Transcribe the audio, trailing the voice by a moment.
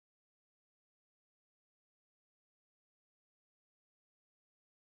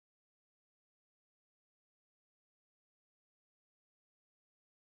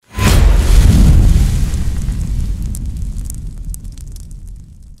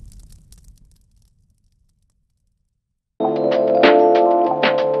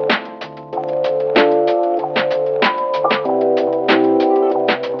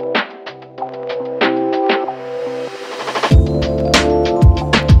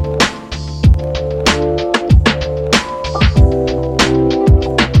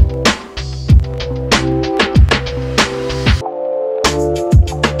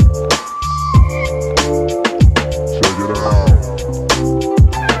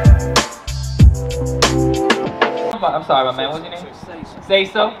I'm sorry, my man. What's your name? Say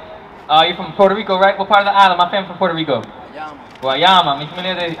so. You're from Puerto Rico, right? What part of the island? My family's from Puerto Rico. Guayama. Mi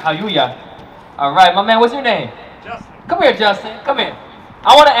familia de Jayuya. All right, my man. What's your name? Justin. Come here, Justin. Come here.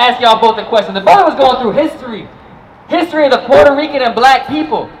 I want to ask y'all both a question. The brother was going through history of the Puerto Rican and black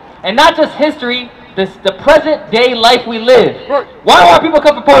people, and not just history. The present day life we live. Why do our people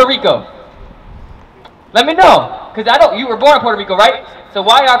come from Puerto Rico? Let me know, because I know you were born in Puerto Rico, right? So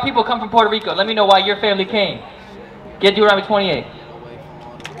why our people come from Puerto Rico? Let me know why your family came. Get Deuteronomy 28.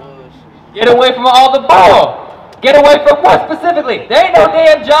 Get away from all the bull. Get away from what specifically? There ain't no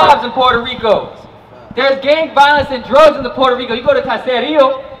damn jobs in Puerto Rico. There's gang violence and drugs in the Puerto Rico. You go to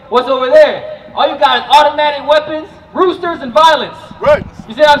Caserio, what's over there? All you got is automatic weapons, roosters, and violence. Right.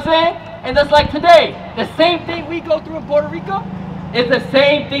 You see what I'm saying? And just like today, the same thing we go through in Puerto Rico is the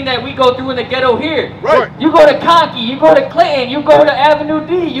same thing that we go through in the ghetto here. Right. You go to Conky, you go to Clinton, you go to Avenue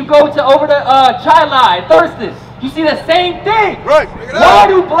D, you go to over to Chili, Thurston. You see the same thing. Right. Why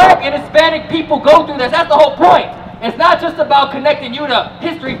do black and Hispanic people go through this? That's the whole point. It's not just about connecting you to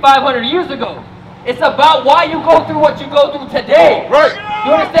history 500 years ago. It's about why you go through what you go through today. Right.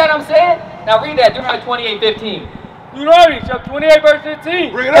 You understand what I'm saying? Now read that, Deuteronomy 28:15. Deuteronomy chapter 28 verse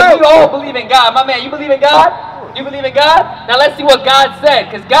 15. Bring it out. We all believe in God. My man, you believe in God? You believe in God? Now let's see what God said.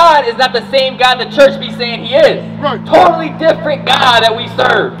 Because God is not the same God the church be saying he is. Right. Totally different God that we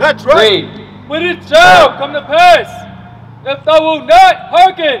serve. That's right. Read. But it shall come to pass, if thou wilt not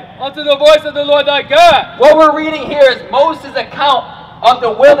hearken unto the voice of the Lord thy God. What we're reading here is Moses' account of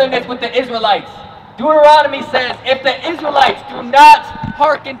the wilderness with the Israelites. Deuteronomy says, if the Israelites do not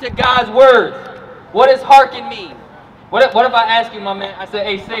hearken to God's words, what does hearken mean? What if I ask you, my man, I say,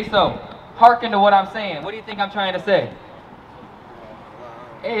 hey, say so. Hearken to what I'm saying. What do you think I'm trying to say?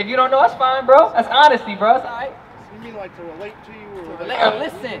 Hey, if you don't know, that's fine, bro. That's honesty, bro. That's all right. You mean like to relate to you? Or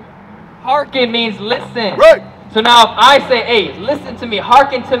listen. Hearken means listen. Right. So now if I say, hey, listen to me,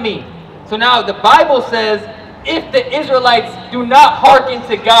 hearken to me. So now the Bible says, if the Israelites do not hearken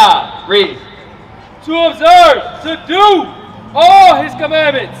to God, read. To observe, to do all his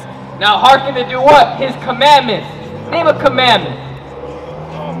commandments. Now hearken to do what? His commandments. Name a commandment.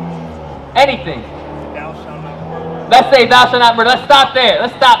 Anything. Thou shalt not murder. Let's say thou shalt not murder. Let's stop there.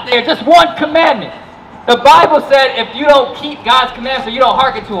 Let's stop there. Just one commandment. The Bible said if you don't keep God's commandments or you don't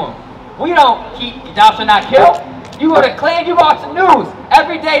hearken to him. We don't keep thou shalt not kill. You go to Clan, you watch the news.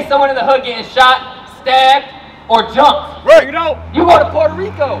 Every day someone in the hood getting shot, stabbed, or jumped. Right. You go to Puerto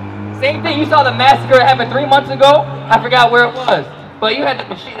Rico. Same thing. You saw the massacre that happened 3 months ago. I forgot where it was. But you had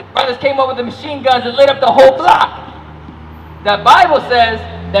the brothers came up with the machine guns and lit up the whole block. The Bible says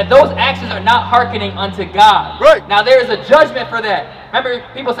that those actions are not hearkening unto God. Right. Now there is a judgment for that. Remember,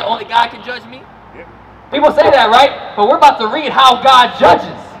 people say only God can judge me? Yeah. People say that, right? But we're about to read how God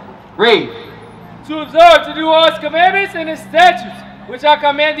judges. Read. To observe, to do all his commandments and his statutes, which I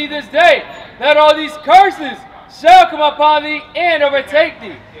command thee this day, that all these curses shall come upon thee and overtake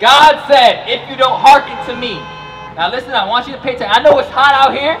thee. God said, if you don't hearken to me. Now listen up, I want you to pay attention. I know it's hot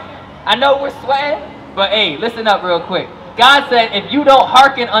out here. I know we're sweating. But hey, listen up real quick. God said, if you don't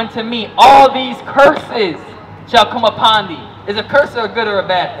hearken unto me, all these curses shall come upon thee. Is a curse a good or a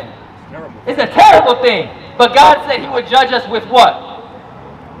bad thing? Terrible. It's a terrible thing. But God said he would judge us with what?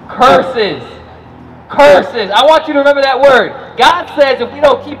 Curses. Curses. I want you to remember that word. God says if we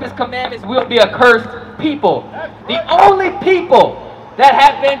don't keep his commandments, we'll be a cursed people. The only people that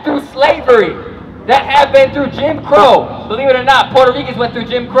have been through slavery, that have been through Jim Crow, believe it or not, Puerto Ricans went through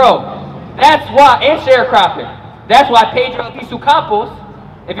Jim Crow. That's why, and sharecropping. That's why Pedro Albizu Campos,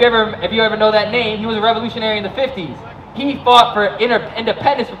 if you ever know that name, he was a revolutionary in the 50s. He fought for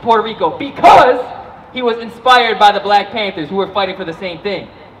independence for Puerto Rico because he was inspired by the Black Panthers who were fighting for the same thing.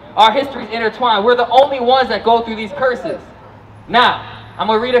 Our history is intertwined. We're the only ones that go through these curses. Now, I'm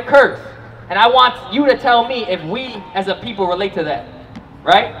going to read a curse. And I want you to tell me if we as a people relate to that.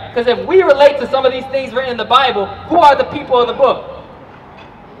 Right? Because if we relate to some of these things written in the Bible, who are the people of the book?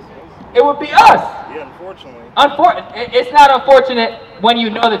 It would be us. Yeah, unfortunately. It's not unfortunate when you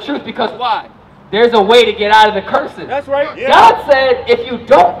know the truth, because why? There's a way to get out of the curses. That's right. Yeah. God said if you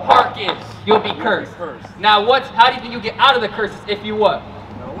don't hearken, you'll be cursed. cursed. Now how do you think you get out of the curses if you what?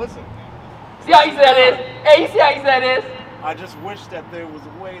 Now listen. See how easy that is? Hey, you see how easy that is? I just wish that there was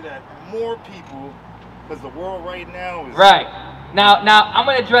a way that more people, because the world right now is... Right. Now I'm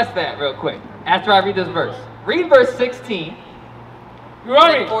going to address that real quick after I read this verse. Read verse 16.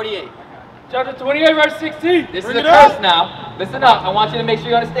 Deuteronomy 48. chapter 28 verse 16. This Bring is a it up. curse now. Listen up. I want you to make sure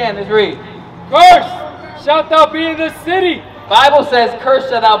you understand this. Read. Cursed shalt thou be in the city. Bible says, cursed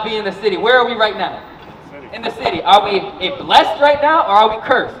shall thou be in the city. Where are we right now? In the city. Are we blessed right now, or are we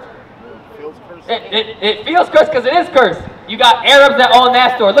cursed? Feels cursed cursed. It feels cursed because it is cursed. You got Arabs that own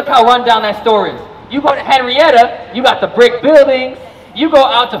that store. Look how run down that store is. You go to Henrietta, you got the brick buildings. You go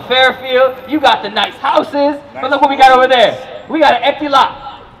out to Fairfield, you got the nice houses. But look what we got over there. We got an empty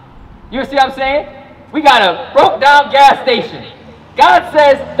lot. You see what I'm saying? We got a broke down gas station. God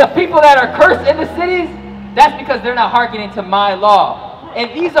says the people that are cursed in the cities, that's because they're not hearkening to my law.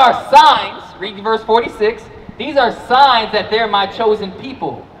 And these are signs, read verse 46, these are signs that they're my chosen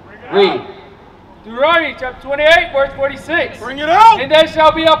people. Read. Deuteronomy chapter 28, verse 46. Bring it out. And they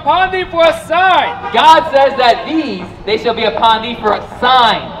shall be upon thee for a sign. God says that these, they shall be upon thee for a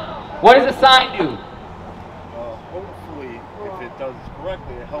sign. What does a sign do? Hopefully, if it does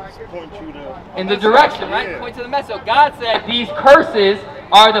correctly, it helps point you to... In the direction, right? Point to the message. So God said these curses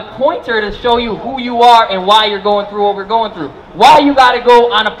are the pointer to show you who you are and why you're going through what we're going through. Why you got to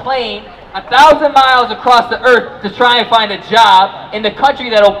go on a plane 1,000 miles across the earth to try and find a job in the country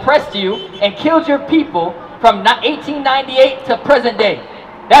that oppressed you and killed your people from 1898 to present day.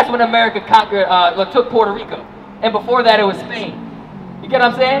 That's when America conquered, took Puerto Rico. And before that it was Spain. You get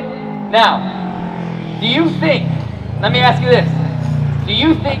what I'm saying? Now, do you think, let me ask you this. Do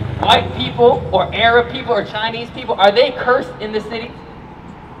you think white people or Arab people or Chinese people, are they cursed in the city?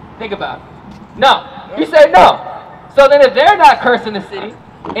 Think about it. No. You say no. So then if they're not cursed in the city,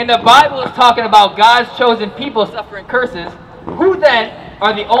 and the Bible is talking about God's chosen people suffering curses, who then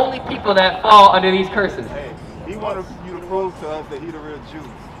are the only people that fall under these curses? Hey, he wanted you to prove to us that he the real Jew.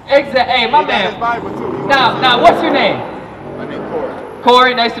 Exactly. Hey, my man. Now, what's your name? My name Corey.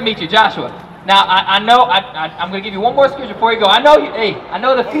 Corey, nice to meet you. Joshua. Now, I know, I'm going to give you one more scripture before you go. I know you, hey, I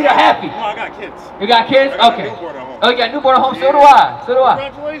know the feet are happy. No, I got kids. You got kids? I got Okay. a newborn at home. Oh, you got a newborn at home? So do I. So do I.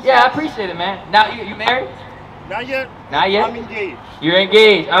 Congratulations. Yeah, I appreciate it, man. Now, you married? Not yet. Not yet? I'm engaged. You're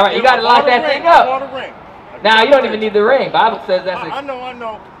engaged. All right, you got to lock that thing I up. bought a ring. Now, you don't even need the ring. Bible says that's I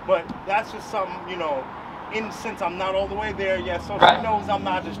know, but that's just something, since I'm not all the way there yet, so Right. she knows I'm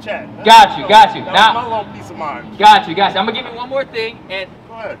not just chatting. Got you. That Now, was my little peace of mind. got you. I'm going to give you one more thing, and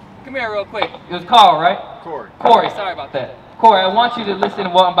Go ahead. come here real quick. It was Carl, right? Corey, sorry about that. Corey, I want you to listen to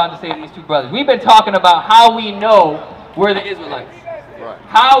what I'm about to say to these two brothers. We've been talking about how we know we're the Israelites. Right.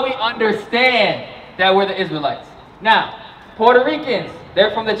 How we understand that we're the Israelites. Now, Puerto Ricans,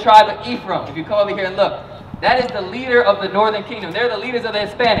 they're from the tribe of Ephraim. If you come over here and look, that is the leader of the northern kingdom. They're the leaders of the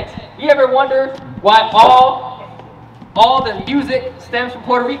Hispanics. You ever wonder why all the music stems from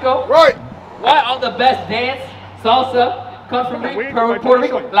Puerto Rico? Right. Why all the best dance, salsa, comes from Puerto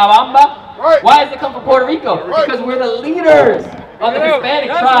Rico? La Bamba? Right. Why does it come from Puerto Rico? Right. Because we're the leaders of the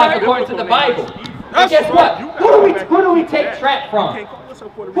Hispanic tribe according to the Bible. And guess what? Who do we take trap from?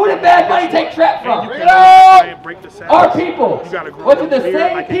 Who did Bad Bunny take trap from? Bring it out. Our people. What did the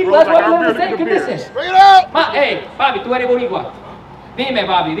same people? That's why we live in the same conditions. Bring it out. Hey, Bobby, tú eres boricua. Dime,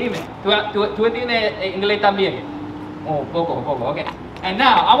 Bobby, dime. Tú entiendes inglés también. Oh, poco, okay. And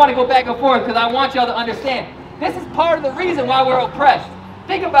now, I want to go back and forth because I want y'all to understand. This is part of the reason why we're oppressed.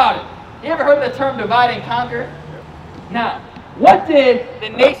 Think about it. You ever heard of the term divide and conquer? Now, what did the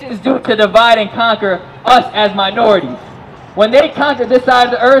nations do to divide and conquer us as minorities? When they conquered this side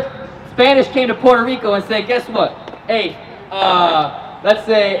of the earth, Spanish came to Puerto Rico and said, guess what? Hey, let's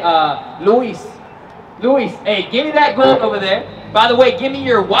say, Luis, hey, give me that gold over there. By the way, give me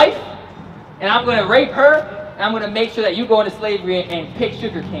your wife, and I'm going to rape her, and I'm going to make sure that you go into slavery and pick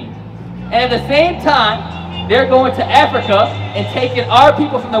sugar cane. And at the same time, they're going to Africa and taking our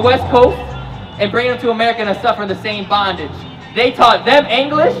people from the West Coast and bringing them to America and are suffering the same bondage. They taught them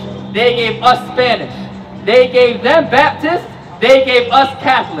English, they gave us Spanish. They gave them Baptist, they gave us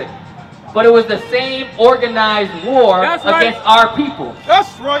Catholic. But it was the same organized war against our people.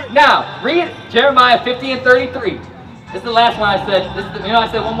 That's right. Now, read Jeremiah 50 and 33. This is the last one I said.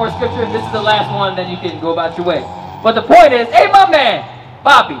 I said one more scripture. This is the last one, then you can go about your way. But the point is, hey, my man,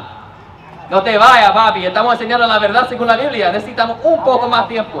 Papi, no te vayas, papi. Estamos enseñando la verdad según la Biblia. Necesitamos un poco más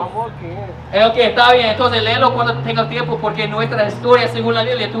tiempo. Ok, está bien. Entonces léelo cuando tengas tiempo, porque nuestra historia según la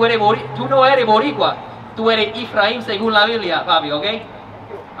Biblia, tú no eres boricua. Tú eres Ephraim según la Biblia, papi, okay?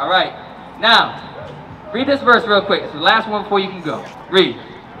 All right. Now, read this verse real quick. It's the last one before you can go. Read.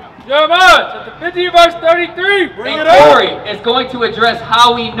 Jeremiah chapter 50, verse 33. Bring it And out. Corey is going to address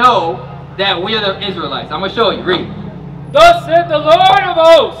how we know that we are the Israelites. I'm going to show you. Read. Thus said the Lord of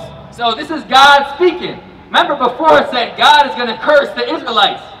hosts. So this is God speaking. Remember before it said God is going to curse the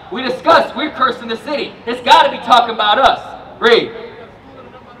Israelites. We discussed we're cursed in the city. It's got to be talking about us. Read.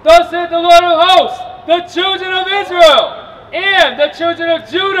 Thus said the Lord of hosts, the children of Israel and the children of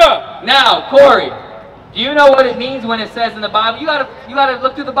Judah. Now, Corey, do you know what it means when it says in the Bible? You gotta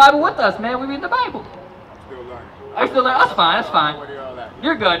look through the Bible with us, man. We read the Bible. Still learning. Are you still learning? That's fine. That's fine. What do all that?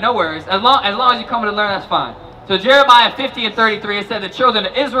 You're good, no worries. As long as you come to learn, that's fine. So Jeremiah 50 and 33, it said the children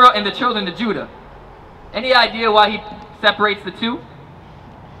of Israel and the children of Judah. Any idea why he separates the two?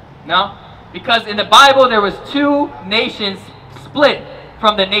 No? Because in the Bible there was two nations split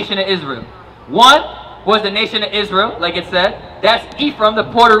from the nation of Israel. One was the nation of Israel, like it said. That's Ephraim, the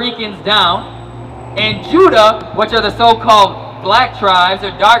Puerto Ricans down. And Judah, which are the so-called black tribes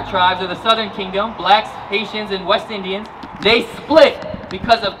or dark tribes of the southern kingdom, blacks, Haitians, and West Indians, they split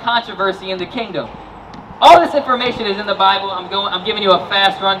because of controversy in the kingdom. All this information is in the Bible. I'm giving you a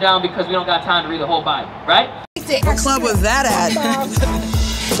fast rundown because we don't got time to read the whole Bible, right? What club was that at?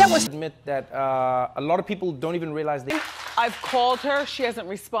 That was admit that a lot of people don't even realize they. I've called her. She hasn't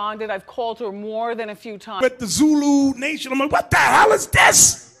responded. I've called her more than a few times. But the Zulu Nation, I'm like, what the hell is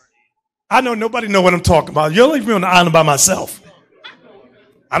this? I know nobody know what I'm talking about. You'll leave me on the island by myself.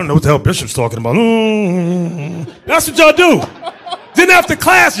 I don't know what the hell Bishop's talking about. That's what y'all do. Then after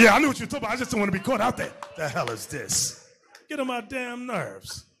class, yeah, I knew what you were talking about. I just don't want to be caught out there. The hell is this? Get on my damn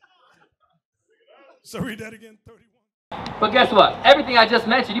nerves. So read that again, 31. But guess what? Everything I just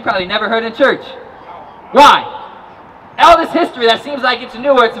mentioned, you probably never heard in church. Why? All this history that seems like it's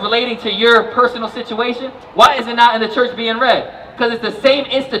new or it's relating to your personal situation, why is it not in the church being read? Because it's the same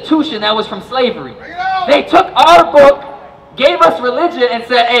institution that was from slavery. They took our book, gave us religion, and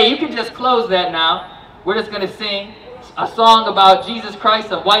said, hey, you can just close that now. We're just going to sing a song about Jesus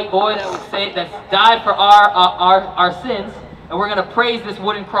Christ, a white boy that died for our sins, and we're going to praise this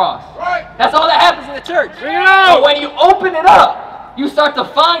wooden cross. That's all that happens in the church. But when you open it up, you start to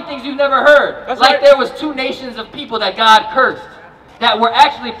find things you've never heard. There was two nations of people that God cursed that were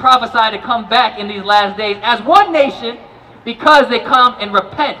actually prophesied to come back in these last days as one nation because they come and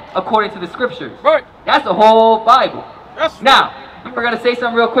repent according to the scriptures. That's the whole Bible. Now, we're going to say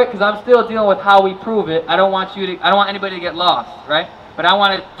something real quick because I'm still dealing with how we prove it. I don't want anybody to get lost, right? But I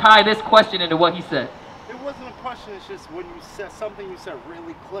want to tie this question into what he said. It wasn't a question, it's just when you said something you said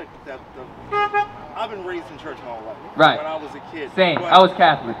really clicked. I've been raised in church my whole life. Right. When I was a kid. Same. I was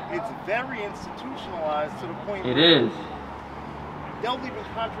Catholic. It's very institutionalized to the point it where is. They'll even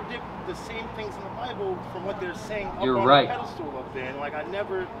contradict the same things in the Bible from what they're saying up on right. the pedestal up there. And like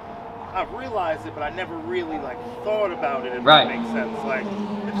I've realized it, but I never really like thought about it, if right. that makes sense. Like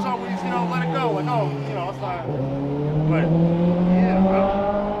it's just always, let it go. Like, oh, it's not. But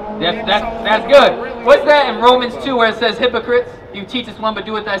yeah, that's good. Really what's that in Romans 2 where it says hypocrites? You teach us one, but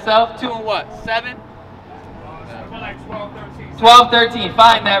do it thyself. 2 and what? 7? 12, 13.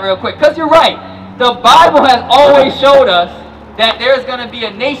 Find that real quick, because you're right. The Bible has always showed us that there's going to be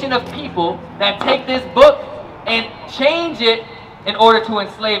a nation of people that take this book and change it in order to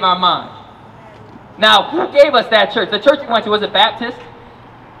enslave our mind. Now, who gave us that church? The church you went to, was it Baptist?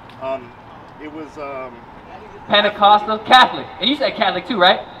 It was Pentecostal? Catholic. And you said Catholic too,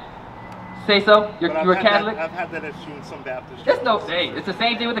 right? Say so? You were Catholic? I've had that issue in some Baptist churches. It's the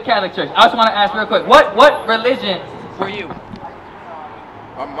same thing with the Catholic Church. I just want to ask real quick, what religion were you?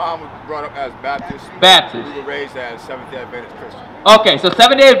 My mom was brought up as Baptist. Baptist. We were raised as Seventh-day Adventist Christian. Okay, so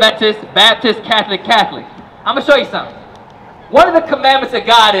Seventh-day Adventist, Baptist, Catholic, Catholic. I'm going to show you something. One of the commandments of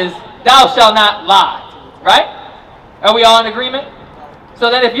God is, thou shalt not lie, right? Are we all in agreement? So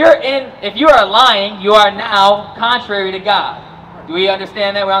that if you are lying, you are now contrary to God. Do we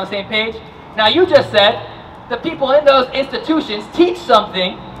understand that? We're on the same page? Now you just said the people in those institutions teach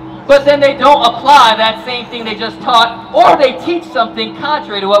something, but then they don't apply that same thing they just taught, or they teach something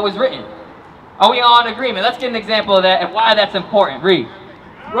contrary to what was written. Are we all in agreement? Let's get an example of that and why that's important. Read.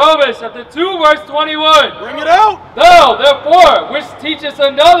 Romans chapter 2 verse 21. Bring it out. No, therefore, which teaches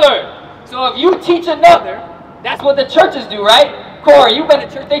another. So if you teach another, that's what the churches do, right? Corey, you've been to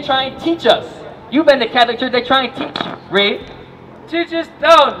church, they try and teach us. You've been to Catholic church, they try and teach you. Read. Teachest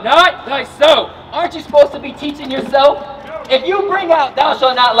thou not thyself? Aren't you supposed to be teaching yourself? If you bring out, thou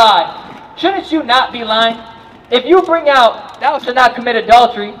shalt not lie, shouldn't you not be lying? If you bring out, thou shalt not commit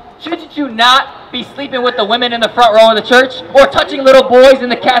adultery, shouldn't you not be sleeping with the women in the front row of the church? Or touching little boys in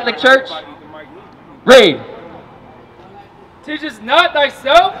the Catholic church? Read. Teachest not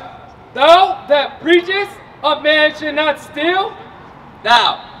thyself, thou that preachest, a man should not steal?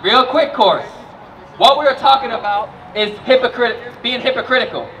 Now, real quick course. What we are talking about is being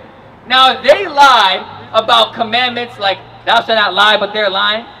hypocritical. Now, if they lied about commandments like thou shalt not lie, but they're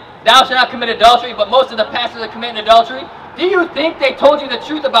lying, thou shalt not commit adultery, but most of the pastors are committing adultery, do you think they told you the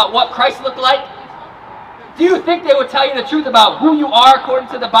truth about what Christ looked like? Do you think they would tell you the truth about who you are according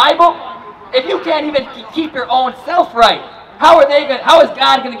to the Bible? If you can't even keep your own self right, how is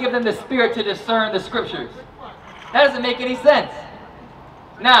God going to give them the spirit to discern the scriptures? That doesn't make any sense.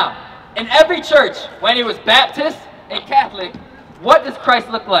 Now, in every church, when it was Baptist and Catholic, What does Christ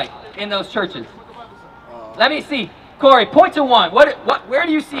look like in those churches? Let me see. Corey, point to one. Where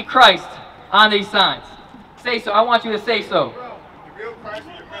do you see Christ on these signs? Say so. I want you to say so.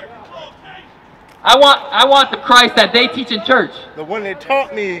 I want the Christ that they teach in church. The one they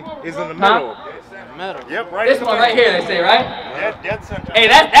taught me is in the middle. Yep, right. This one right here, they say, right? Dead center. Hey,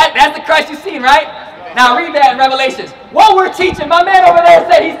 that's the Christ you've seen, right? Now read that in Revelations. What we're teaching, my man over there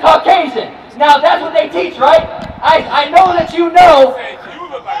said he's Caucasian. Now that's what they teach, right? I know that you know.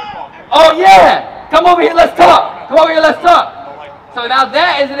 Oh yeah, come over here, let's talk. Come over here, let's talk. So now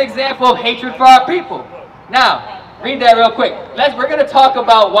that is an example of hatred for our people. Now, read that real quick. We're going to talk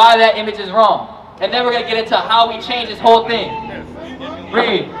about why that image is wrong. And then we're going to get into how we change this whole thing.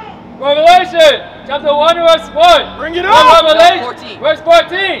 Read. Revelation, chapter 1, verse 1. Bring it up. Revelation, verse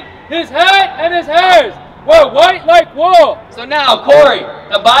 14. His head and his hairs were white like wool. So now, Corey,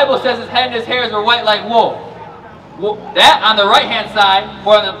 the Bible says his head and his hairs were white like wool. That on the right-hand side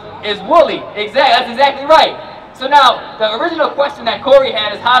is woolly. That's exactly right. So now, the original question that Corey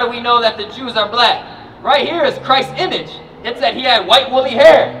had is, how do we know that the Jews are black? Right here is Christ's image. It said he had white woolly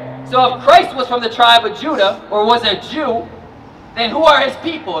hair. So if Christ was from the tribe of Judah, or was a Jew, then who are his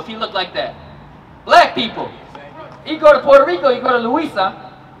people if he looked like that? Black people. You go to Puerto Rico, you go to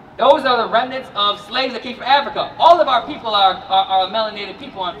Louisa, those are the remnants of slaves that came from Africa. All of our people are melanated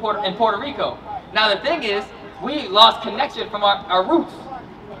people in Puerto Rico. Now the thing is, we lost connection from our roots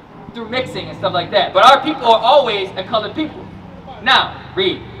through mixing and stuff like that. But our people are always a colored people. Now,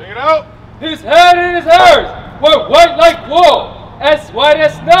 read. Bring it out. His head and his hairs were white like wool, as white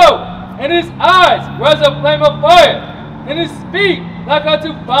as snow, and his eyes were as a flame of fire, and his feet like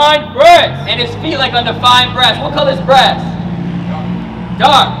unto fine brass. And his feet like unto fine brass. What color is brass?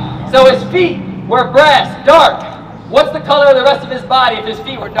 Dark. So his feet were brass, dark. What's the color of the rest of his body if his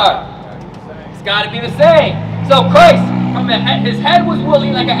feet were dark? It's got to be the same. So Christ, his head was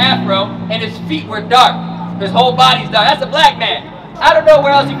woolly like an afro, and his feet were dark. His whole body's dark. That's a black man. I don't know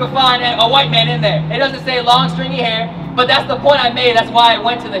where else you can find a white man in there. It doesn't say long stringy hair, but that's the point I made. That's why I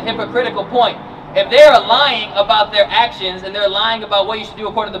went to the hypocritical point. If they're lying about their actions and they're lying about what you should do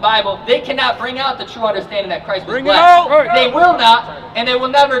according to the Bible, they cannot bring out the true understanding that Christ was black. They will not, and they will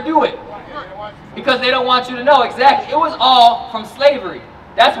never do it. Because they don't want you to know exactly. It was all from slavery.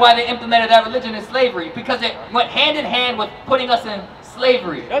 That's why they implemented that religion in slavery, because it went hand in hand with putting us in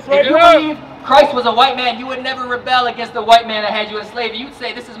slavery. That's right. If you believe Christ was a white man, you would never rebel against the white man that had you in slavery. You'd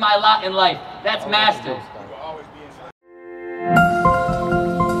say, this is my lot in life. That's master.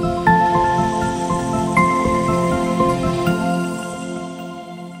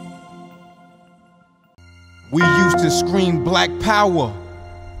 We used to scream black power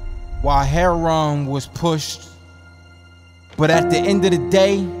while heroin was pushed. But at the end of the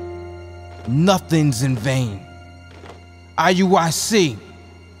day, nothing's in vain. IUIC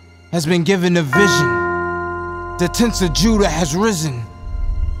has been given a vision. The tents of Judah has risen.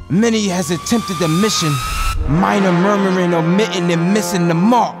 Many has attempted the mission. Minor murmuring, omitting, and missing the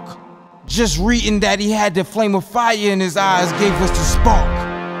mark. Just reading that he had the flame of fire in his eyes gave us the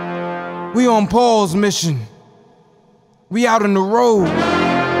spark. We on Paul's mission. We out on the road,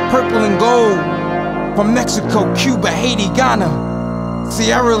 purple and gold. From Mexico, Cuba, Haiti, Ghana,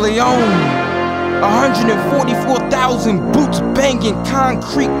 Sierra Leone. 144,000 boots banging,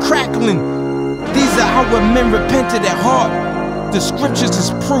 concrete crackling. These are our men repented at heart. The scriptures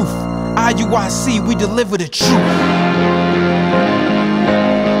is proof. IUIC, we deliver the truth.